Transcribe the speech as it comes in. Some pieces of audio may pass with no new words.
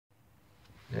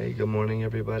Hey, good morning,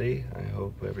 everybody. I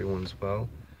hope everyone's well.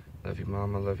 Love you,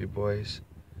 Mom. I love you, boys.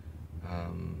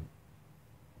 On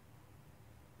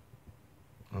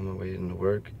my way into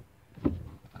work. It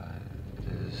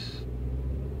is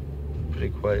a pretty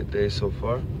quiet day so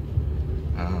far.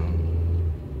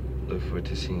 Look forward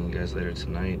to seeing you guys later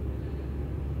tonight.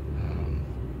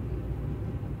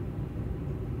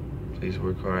 Please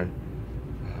work hard.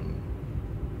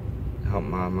 Help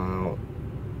Mom out.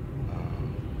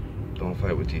 Don't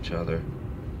fight with each other.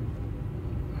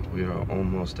 We are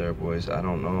almost there, boys. I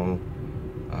don't know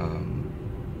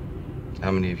how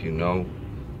many of you know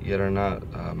yet or not.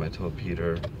 I told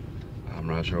Peter.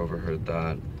 Roger overheard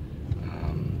that.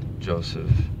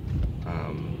 Joseph,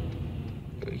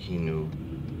 he knew.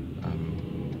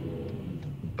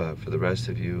 But for the rest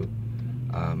of you,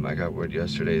 I got word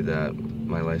yesterday that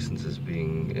my license is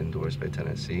being endorsed by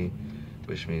Tennessee,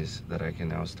 which means that I can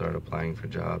now start applying for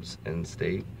jobs in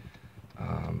state.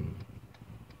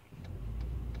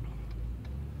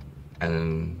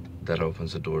 And that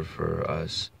opens the door for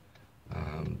us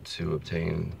to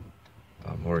obtain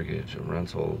a mortgage, a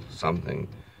rental, something.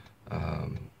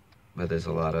 But there's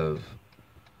a lot of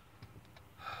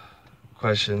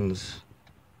questions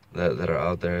that are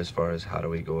out there as far as how do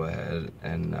we go ahead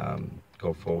and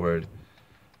go forward.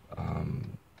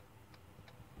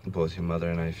 Both your mother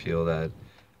and I feel that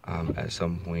at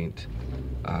some point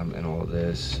in all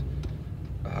this,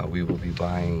 we will be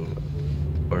buying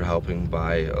or helping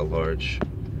buy a large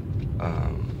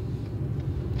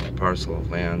parcel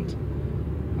of land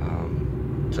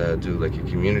to do like a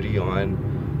community on,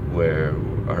 where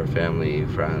our family,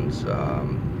 friends,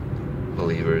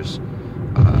 believers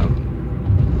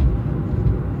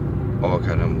all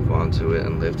kind of move on to it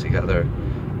and live together.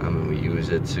 And we use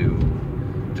it to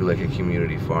do like a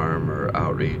community farm or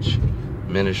outreach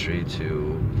ministry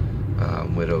to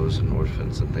widows and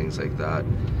orphans and things like that,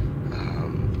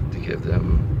 to give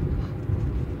them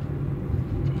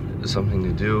something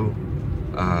to do,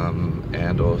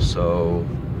 and also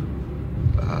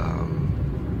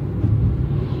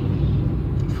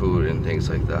food and things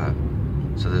like that.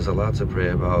 So there's a lot to pray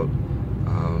about.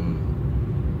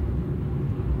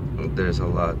 There's a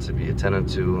lot to be attentive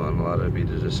to and a lot to be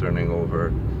discerning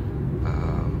over.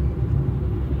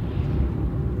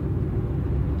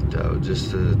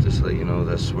 Just to let you know,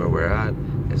 that's where we're at.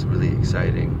 It's really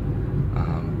exciting.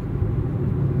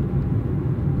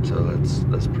 So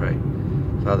let's pray.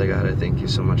 Father God, I thank you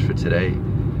so much for today.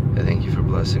 I thank you for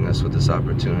blessing us with this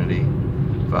opportunity.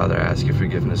 Father, I ask your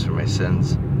forgiveness for my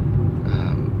sins.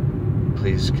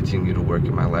 Please continue to work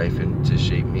in my life and to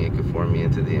shape me and conform me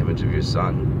into the image of your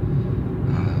Son.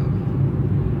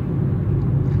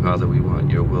 Father, we want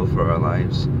your will for our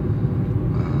lives.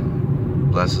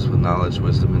 Bless us with knowledge,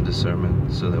 wisdom, and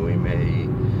discernment so that we may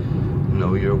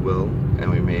know your will and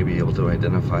we may be able to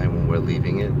identify when we're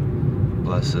leaving it.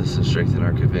 Bless us and strengthen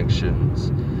our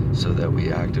convictions so that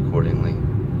we act accordingly.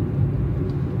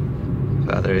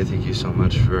 Father, I thank you so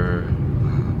much for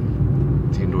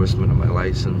the endorsement of my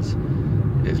license.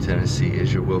 If Tennessee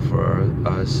is your will for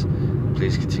us,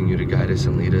 please continue to guide us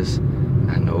and lead us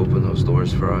and open those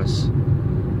doors for us.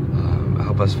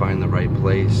 Help us find the right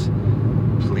place.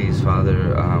 Please,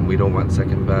 Father, we don't want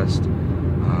second best.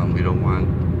 We don't want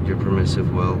your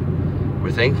permissive will.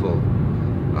 We're thankful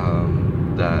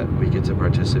that we get to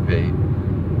participate,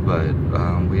 but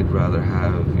we'd rather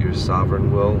have your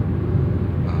sovereign will.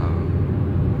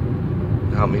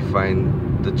 Help me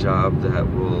find the job that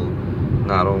will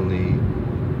not only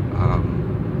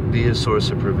be a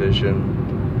source of provision,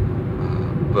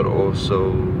 but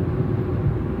also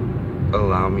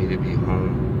allow me to be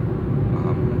home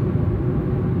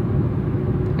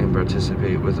and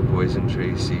participate with the boys in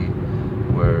Tracy,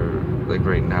 where, like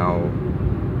right now,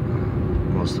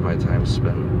 most of my time is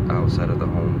spent outside of the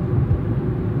home.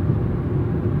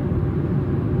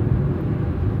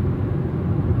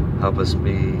 Help us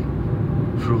be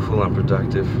fruitful and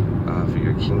productive for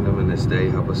your kingdom in this day.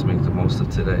 Help us make the most of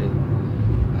today.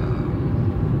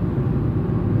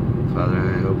 Father,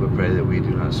 I hope and pray that we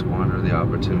do not squander the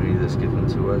opportunity that's given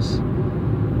to us.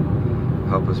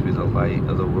 Help us be the light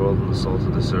of the world and the salt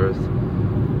of this earth.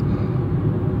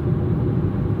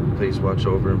 Please watch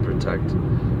over and protect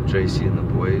Tracy and the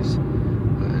boys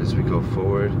as we go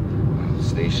forward.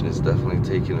 This nation is definitely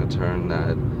taking a turn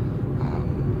that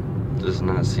does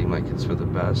not seem like it's for the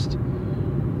best.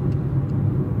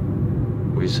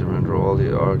 We surrender all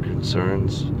our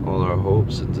concerns, all our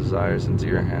hopes and desires into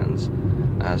your hands.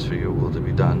 Ask for your will to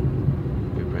be done.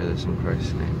 We pray this in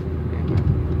Christ's name.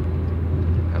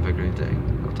 Amen. Have a great day.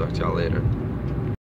 I'll talk to y'all later.